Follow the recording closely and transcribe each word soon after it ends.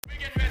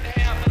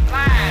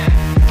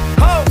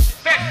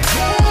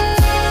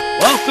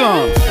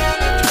Welcome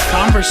to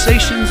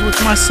Conversations with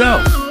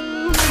Myself,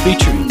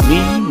 featuring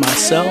me,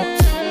 myself,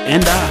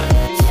 and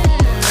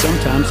I,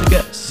 sometimes a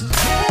guest.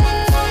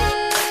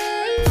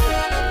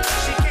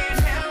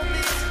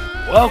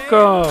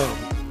 Welcome,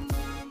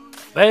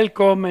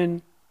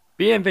 welcome,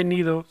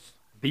 bienvenidos,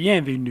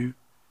 bienvenue,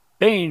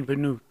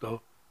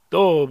 benvenuto,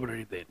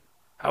 dobre den.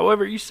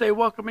 However you say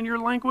welcome in your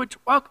language,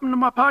 welcome to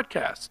my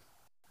podcast.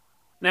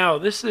 Now,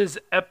 this is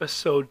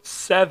episode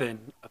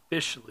 7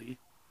 officially.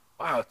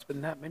 Wow, it's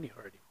been that many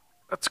already.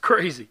 That's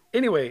crazy.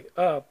 Anyway,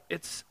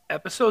 it's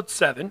episode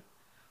 7.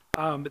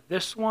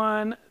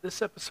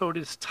 This episode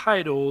is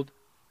titled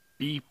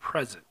Be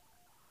Present.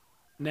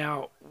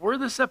 Now, where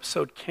this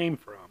episode came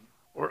from,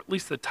 or at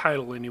least the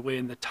title anyway,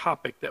 and the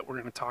topic that we're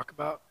going to talk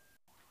about,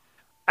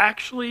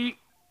 actually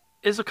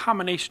is a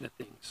combination of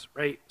things,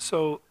 right?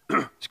 So,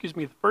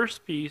 the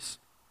first piece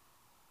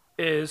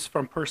is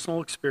from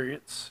personal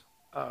experience,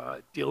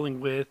 dealing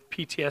with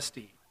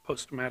PTSD,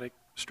 post-traumatic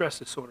stress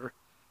disorder.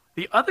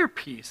 The other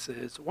piece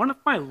is one of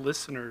my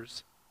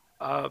listeners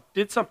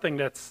did something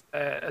that's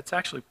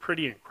actually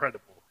pretty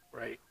incredible,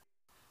 right?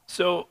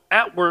 So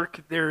at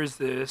work, there is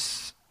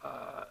this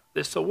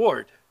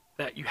award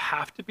that you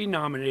have to be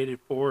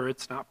nominated for.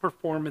 It's not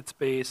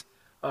performance-based.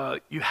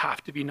 You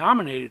have to be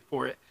nominated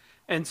for it.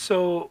 And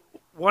so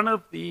one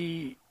of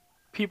the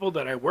people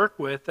that I work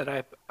with that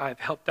I've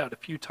helped out a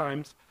few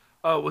times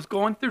was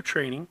going through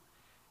training,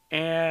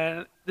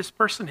 and this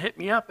person hit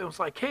me up and was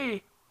like,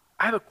 "Hey,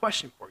 I have a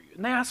question for you."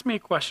 And they asked me a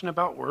question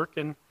about work,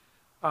 and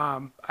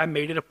I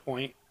made it a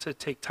point to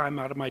take time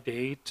out of my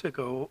day to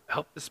go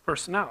help this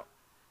person out.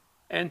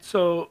 And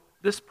so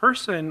this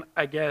person,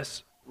 I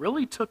guess,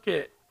 really took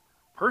it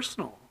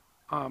personal,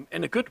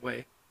 in a good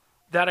way,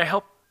 that I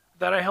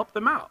helped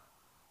them out.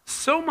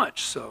 So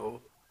much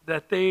so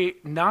that they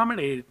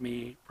nominated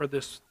me for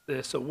this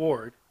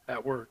award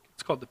at work.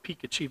 It's called the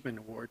Peak Achievement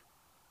Award.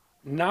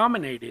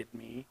 Nominated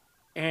me,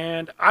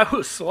 and I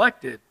was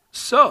selected.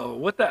 So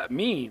what that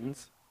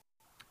means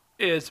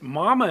is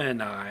Mama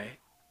and I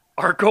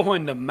are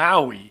going to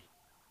Maui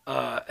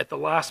at the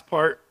last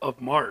part of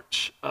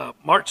March,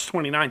 March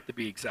 29th to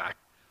be exact.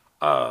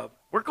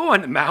 We're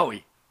going to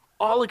Maui.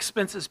 All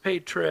expenses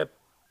paid trip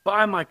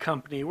by my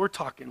company. We're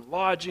talking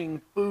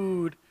lodging,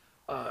 food,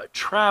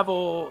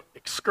 travel,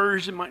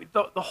 excursion money,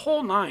 the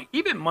whole nine.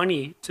 Even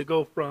money to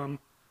go from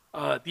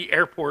the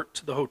airport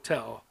to the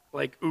hotel,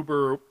 like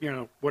Uber,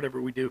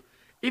 whatever we do.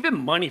 Even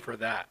money for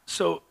that.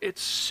 So it's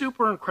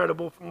super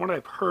incredible. From what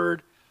I've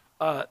heard,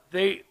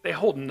 they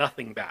hold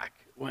nothing back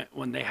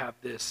when they have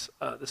this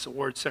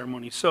award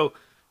ceremony. So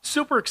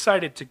super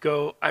excited to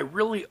go. I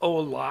really owe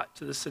a lot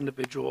to this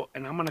individual,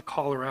 and I'm going to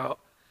call her out.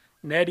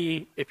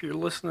 Nettie, if you're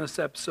listening to this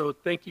episode,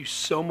 thank you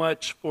so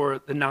much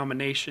for the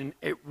nomination.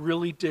 It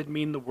really did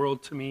mean the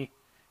world to me.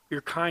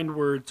 Your kind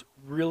words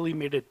really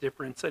made a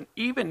difference. And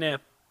even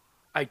if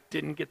I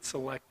didn't get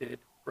selected,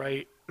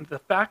 right, the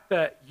fact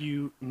that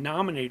you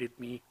nominated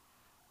me,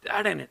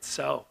 that in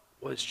itself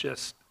was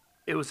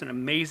it was an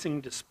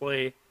amazing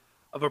display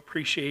of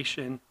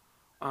appreciation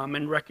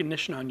and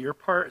recognition on your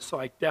part.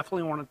 So I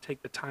definitely want to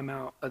take the time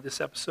out of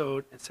this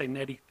episode and say,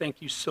 Nettie,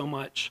 thank you so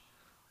much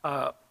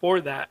for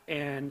that.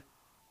 And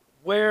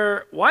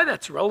why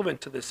that's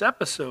relevant to this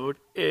episode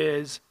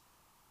is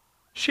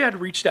she had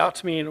reached out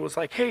to me and it was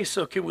like, "Hey,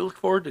 so can we look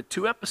forward to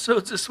 2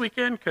 episodes this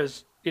weekend?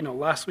 Because,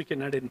 last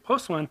weekend I didn't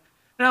post one."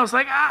 And I was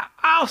like,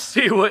 I'll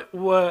see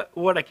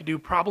what I can do.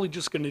 Probably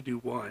just going to do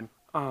one.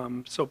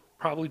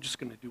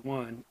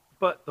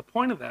 But the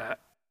point of that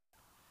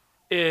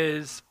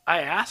is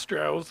I asked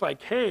her, I was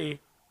like, "Hey,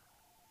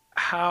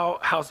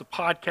 how's the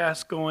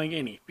podcast going?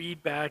 Any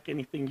feedback,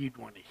 anything you'd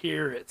want to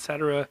hear,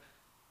 etc."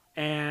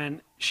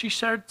 And she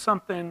shared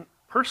something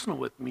personal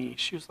with me.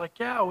 She was like,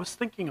 "Yeah, I was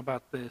thinking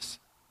about this.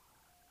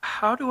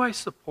 How do I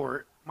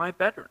support my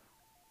veteran?"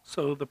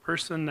 So the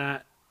person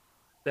that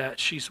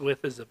she's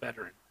with is a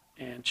veteran.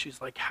 And she's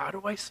like, "How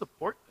do I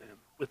support them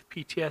with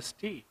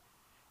PTSD?"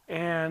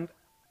 And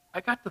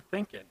I got to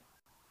thinking,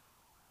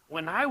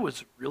 when I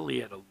was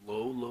really at a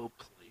low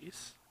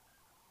place,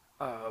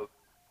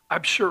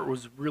 I'm sure it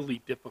was really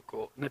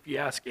difficult. And if you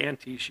ask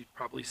Auntie, she'd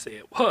probably say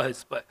it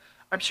was, but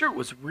I'm sure it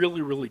was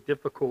really, really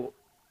difficult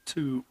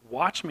to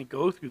watch me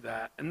go through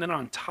that. And then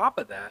on top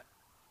of that,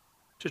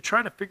 to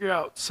try to figure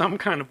out some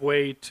kind of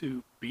way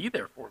to be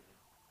there for me,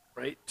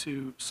 right?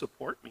 To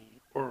support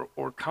me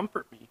or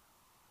comfort me.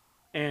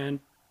 And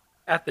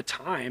at the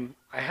time,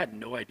 I had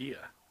no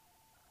idea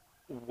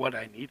what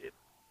I needed.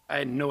 I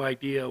had no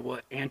idea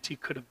what Auntie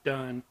could have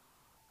done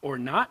or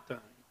not done,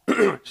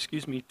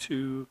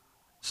 to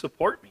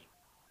support me.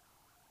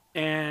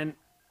 And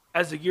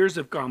as the years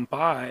have gone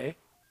by,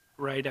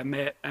 right, I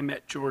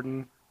met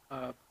Jordan,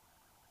 a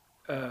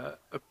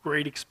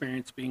great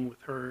experience being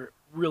with her,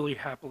 really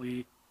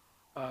happily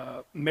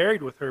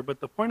married with her. But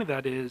the point of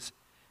that is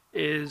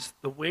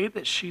the way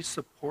that she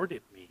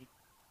supported me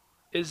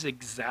is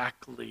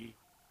exactly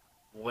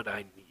what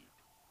I need.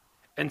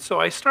 And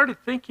so I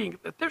started thinking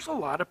that there's a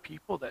lot of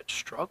people that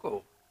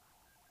struggle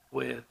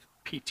with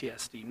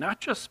PTSD, not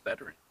just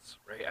veterans,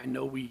 right? I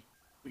know we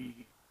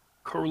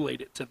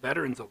correlate it to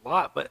veterans a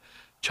lot, but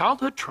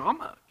childhood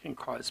trauma can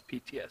cause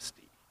PTSD.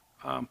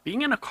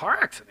 Being in a car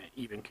accident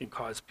even can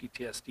cause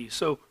PTSD.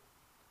 So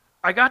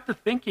I got to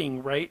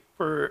thinking, right,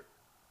 for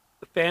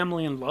the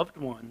family and loved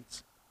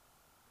ones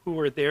who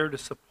are there to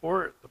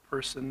support the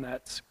person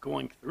that's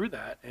going through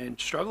that and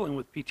struggling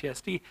with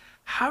PTSD,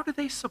 how do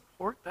they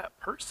support that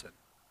person?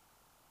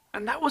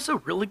 And that was a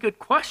really good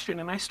question.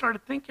 And I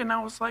started thinking,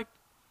 I was like,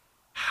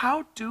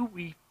 how do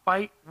we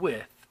fight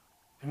with,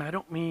 and I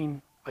don't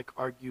mean like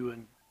argue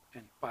and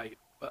fight,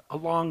 but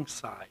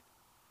alongside.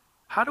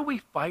 How do we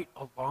fight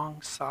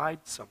alongside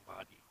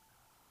somebody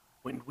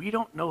when we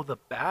don't know the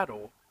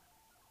battle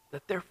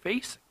that they're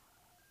facing?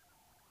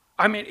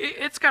 I mean,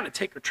 it's got to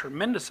take a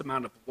tremendous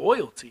amount of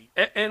loyalty.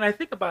 And I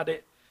think about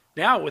it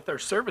now with our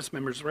service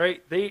members,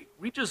 right?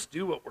 We just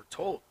do what we're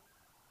told.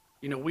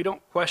 You know, we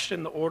don't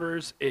question the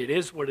orders. It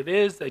is what it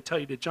is. They tell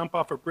you to jump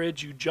off a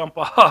bridge, you jump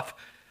off.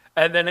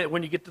 And then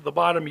when you get to the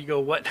bottom, you go,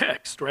 what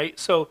next, right?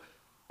 So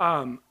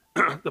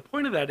the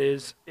point of that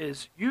is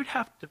you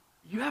have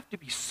to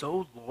be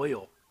so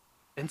loyal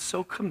and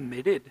so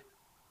committed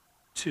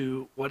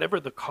to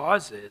whatever the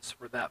cause is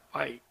for that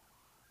fight,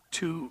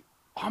 to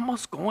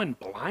almost go in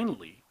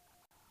blindly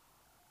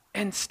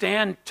and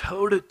stand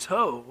toe to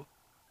toe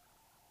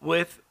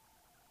with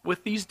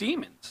these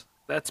demons.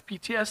 That's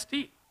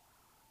PTSD.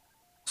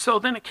 So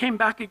then it came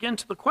back again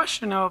to the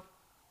question of,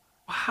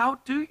 well, how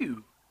do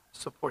you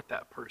support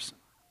that person?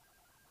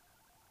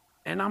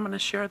 And I'm going to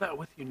share that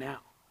with you now.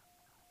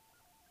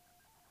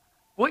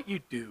 What you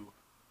do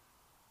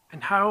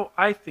and how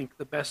I think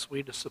the best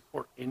way to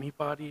support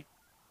anybody,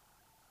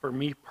 for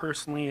me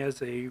personally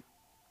as a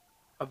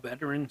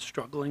veteran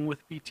struggling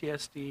with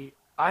PTSD,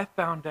 I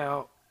found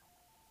out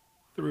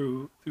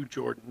through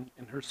Jordan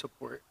and her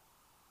support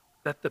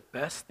that the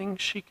best thing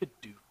she could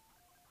do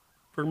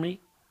for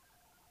me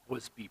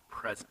was be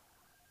present.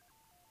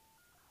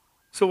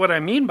 So what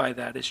I mean by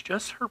that is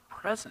just her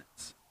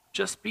presence,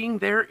 just being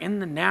there in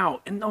the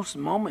now, in those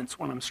moments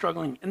when I'm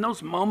struggling, in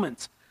those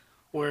moments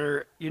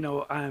where, you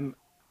know, I'm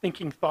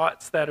thinking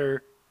thoughts that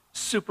are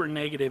super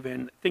negative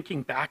and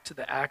thinking back to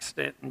the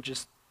accident and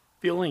just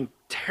feeling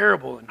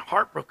terrible and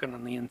heartbroken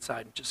on the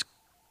inside and just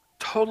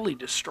totally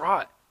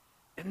distraught.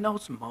 In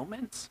those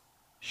moments,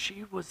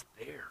 she was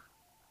there.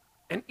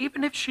 And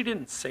even if she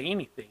didn't say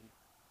anything,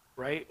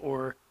 right,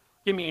 or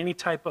give me any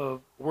type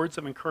of words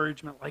of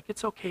encouragement like,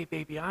 it's okay,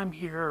 baby, I'm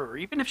here, or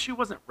even if she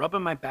wasn't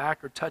rubbing my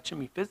back or touching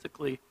me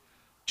physically,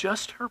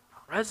 just her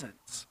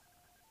presence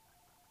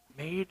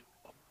made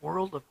a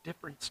world of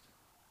difference.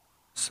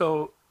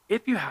 So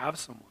if you have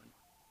someone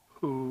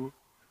who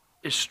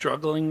is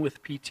struggling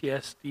with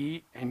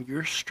PTSD and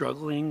you're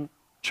struggling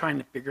trying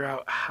to figure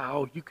out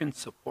how you can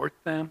support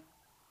them,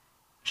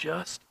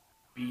 just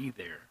be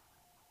there.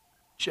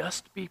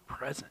 Just be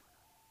present.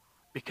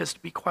 Because to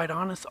be quite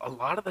honest, a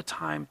lot of the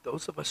time,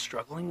 those of us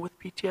struggling with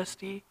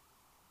PTSD,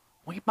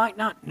 we might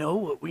not know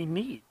what we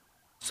need.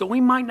 So we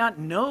might not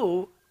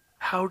know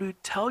how to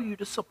tell you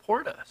to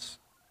support us.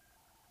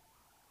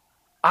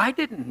 I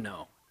didn't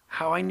know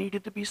how I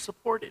needed to be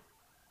supported.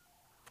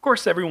 Of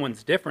course,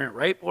 everyone's different,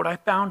 right? But what I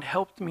found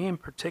helped me in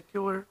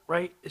particular,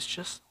 right, is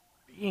just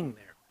being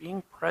there,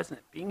 being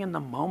present, being in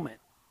the moment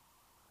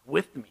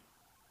with me.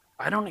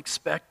 I don't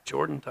expect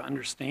Jordan to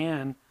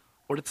understand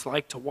what it's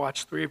like to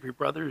watch 3 of your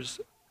brothers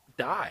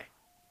die.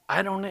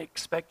 I don't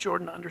expect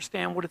Jordan to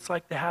understand what it's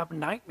like to have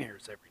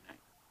nightmares every night,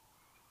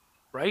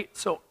 right?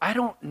 So I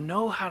don't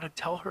know how to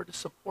tell her to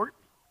support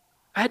me.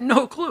 I had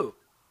no clue.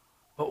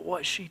 But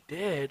what she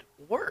did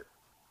worked.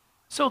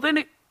 So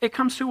then it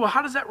comes to, well,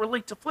 how does that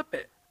relate to Flip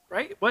It,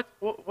 right? What's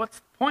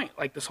the point?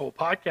 Like this whole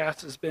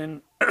podcast has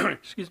been,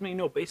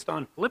 based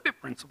on Flip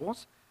It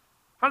principles.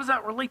 How does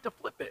that relate to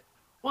Flip It?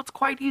 Well, it's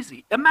quite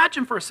easy.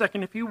 Imagine for a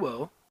second, if you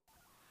will,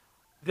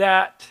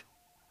 that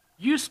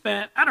you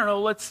spent, I don't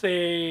know, let's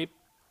say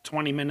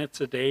 20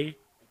 minutes a day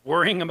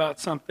worrying about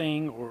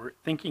something or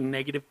thinking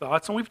negative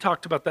thoughts. And we've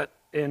talked about that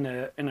in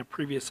a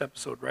previous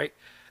episode, right?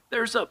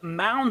 There's a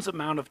mounds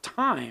amount of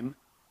time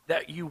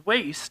that you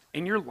waste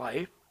in your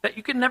life that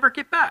you can never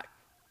get back,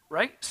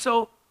 right?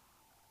 So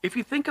if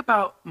you think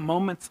about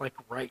moments like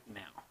right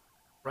now,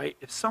 right?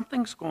 If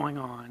something's going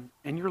on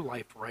in your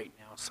life right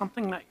now,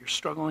 something that you're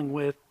struggling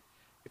with,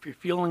 if you're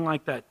feeling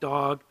like that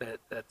dog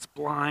that's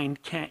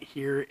blind, can't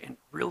hear, and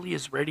really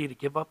is ready to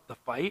give up the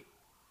fight,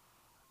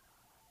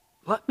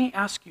 let me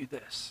ask you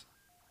this.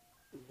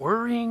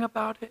 Worrying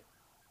about it,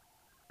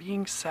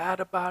 being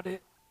sad about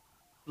it,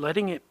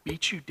 letting it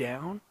beat you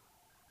down,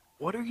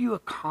 what are you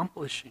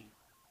accomplishing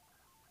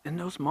in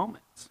those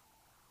moments?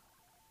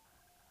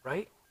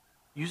 Right?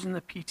 Using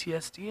the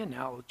PTSD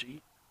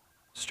analogy,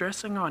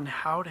 stressing on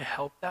how to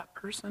help that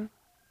person.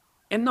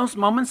 In those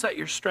moments that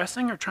you're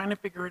stressing or trying to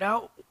figure it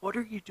out, what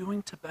are you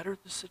doing to better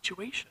the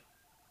situation?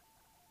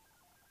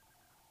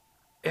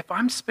 If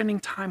I'm spending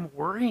time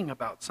worrying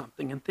about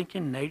something and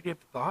thinking negative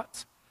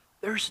thoughts,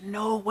 there's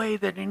no way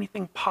that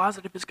anything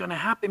positive is going to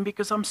happen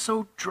because I'm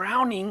so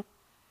drowning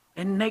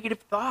and negative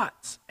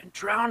thoughts and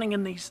drowning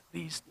in these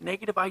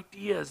negative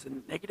ideas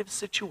and negative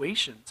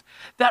situations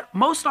that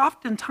most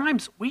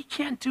oftentimes we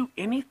can't do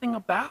anything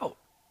about.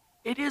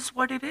 It is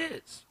what it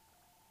is.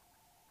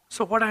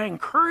 So what I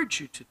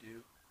encourage you to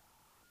do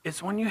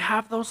is when you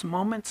have those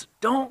moments,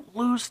 don't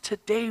lose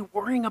today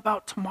worrying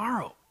about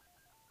tomorrow.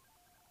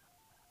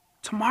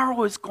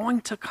 Tomorrow is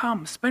going to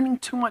come. Spending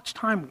too much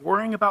time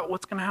worrying about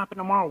what's going to happen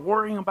tomorrow,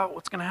 worrying about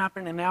what's going to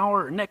happen in an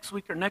hour or next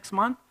week or next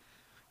month,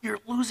 you're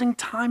losing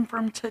time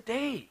from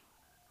today.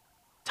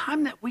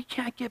 Time that we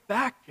can't get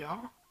back,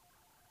 y'all.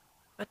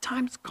 That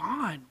time's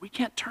gone. We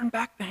can't turn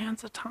back the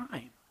hands of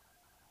time.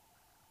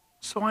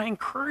 So I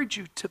encourage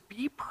you to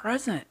be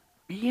present.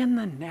 Be in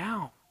the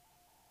now.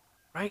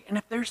 Right? And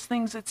if there's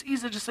things, it's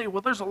easy to say,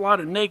 well, there's a lot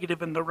of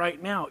negative in the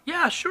right now.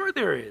 Yeah, sure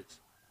there is.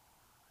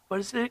 But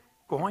is it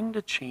going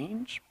to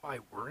change by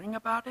worrying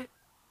about it?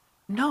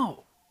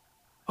 No.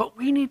 What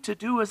we need to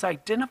do is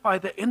identify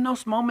that in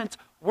those moments,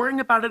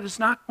 worrying about it is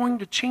not going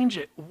to change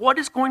it. What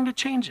is going to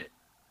change it?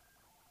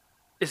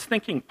 Is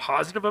thinking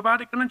positive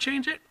about it going to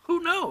change it?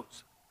 Who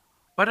knows?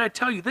 But I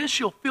tell you this,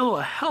 you'll feel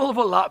a hell of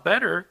a lot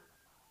better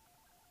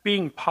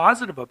being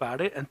positive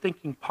about it and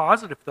thinking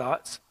positive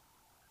thoughts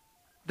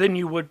than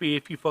you would be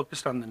if you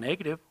focused on the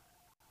negative.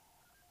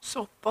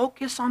 So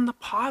focus on the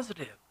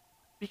positive.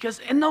 Because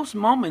in those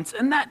moments,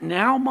 in that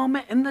now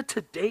moment, in the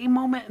today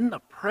moment, in the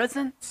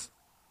presence,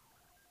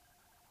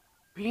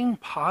 being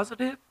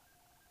positive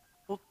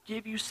will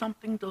give you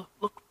something to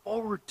look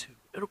forward to.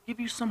 It'll give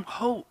you some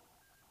hope.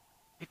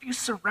 If you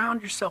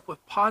surround yourself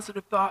with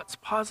positive thoughts,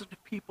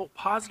 positive people,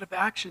 positive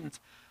actions,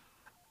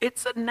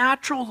 it's a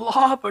natural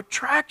law of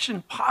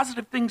attraction.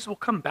 Positive things will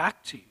come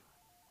back to you.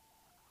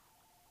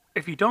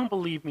 If you don't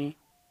believe me,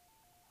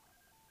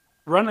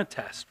 run a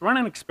test, run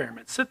an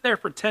experiment. Sit there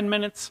for 10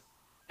 minutes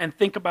and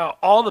think about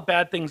all the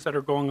bad things that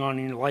are going on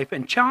in your life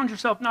and challenge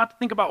yourself not to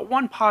think about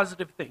one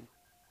positive thing.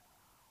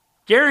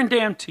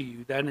 Guarantee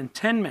you that in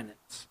 10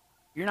 minutes,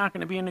 you're not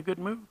going to be in a good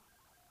mood.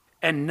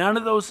 And none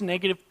of those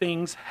negative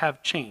things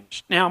have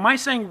changed. Now, am I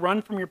saying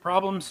run from your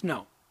problems?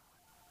 No.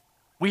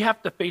 We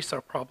have to face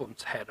our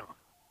problems head on.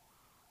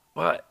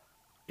 But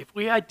if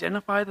we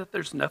identify that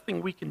there's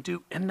nothing we can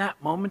do in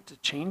that moment to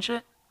change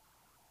it,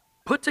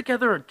 put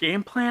together a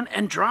game plan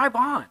and drive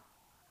on.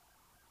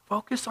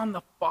 Focus on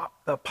the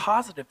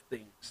positive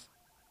things.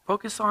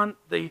 Focus on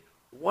the,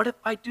 what if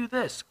I do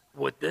this?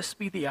 Would this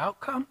be the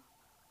outcome?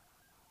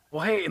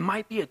 Well, hey, it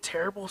might be a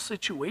terrible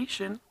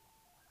situation,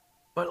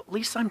 but at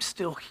least I'm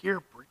still here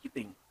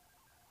breathing.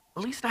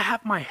 At least I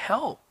have my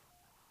health.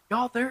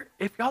 Y'all,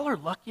 if y'all are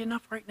lucky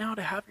enough right now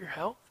to have your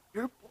health,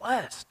 you're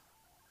blessed.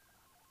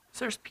 Because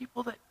there's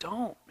people that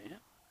don't, man.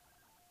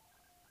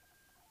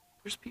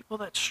 There's people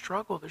that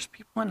struggle. There's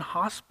people in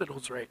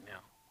hospitals right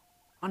now,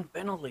 on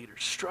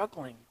ventilators,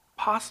 struggling,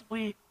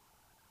 possibly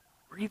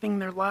breathing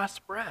their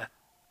last breath.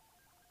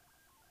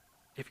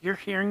 If you're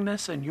hearing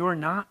this and you're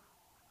not,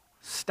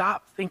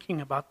 stop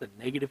thinking about the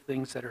negative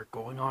things that are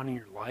going on in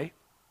your life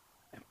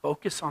and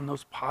focus on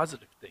those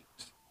positive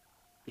things.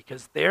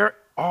 Because there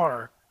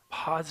are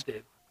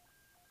positive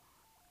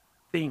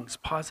things,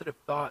 positive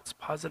thoughts,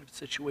 positive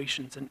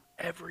situations in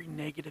every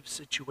negative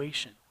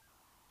situation.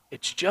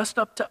 It's just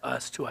up to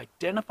us to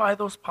identify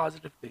those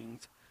positive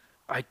things,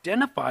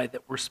 identify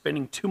that we're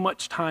spending too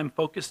much time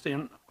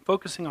focusing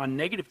on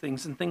negative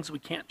things and things we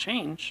can't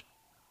change.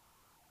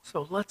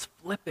 So let's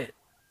flip it.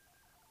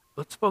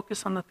 Let's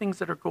focus on the things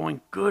that are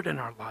going good in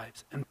our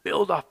lives and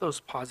build off those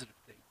positive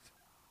things.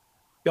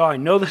 Y'all, I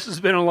know this has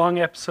been a long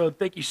episode.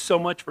 Thank you so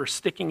much for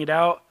sticking it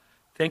out.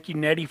 Thank you,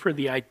 Nettie, for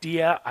the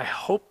idea. I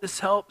hope this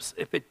helps.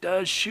 If it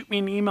does, shoot me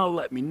an email,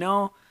 let me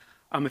know.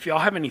 If y'all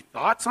have any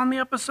thoughts on the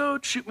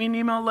episode, shoot me an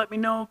email, let me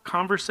know.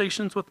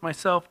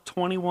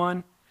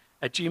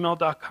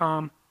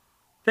 conversationswithmyself21@gmail.com.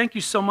 Thank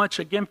you so much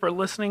again for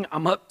listening.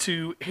 I'm up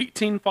to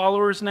 18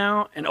 followers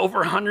now and over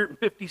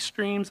 150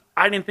 streams.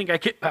 I didn't think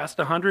I'd get past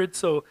 100,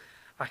 so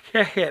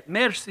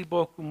merci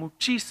beaucoup,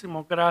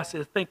 muchísimo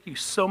gracias. Thank you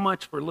so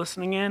much for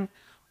listening in.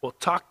 We'll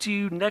talk to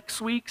you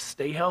next week.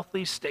 Stay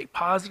healthy, stay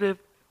positive.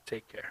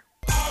 Take care.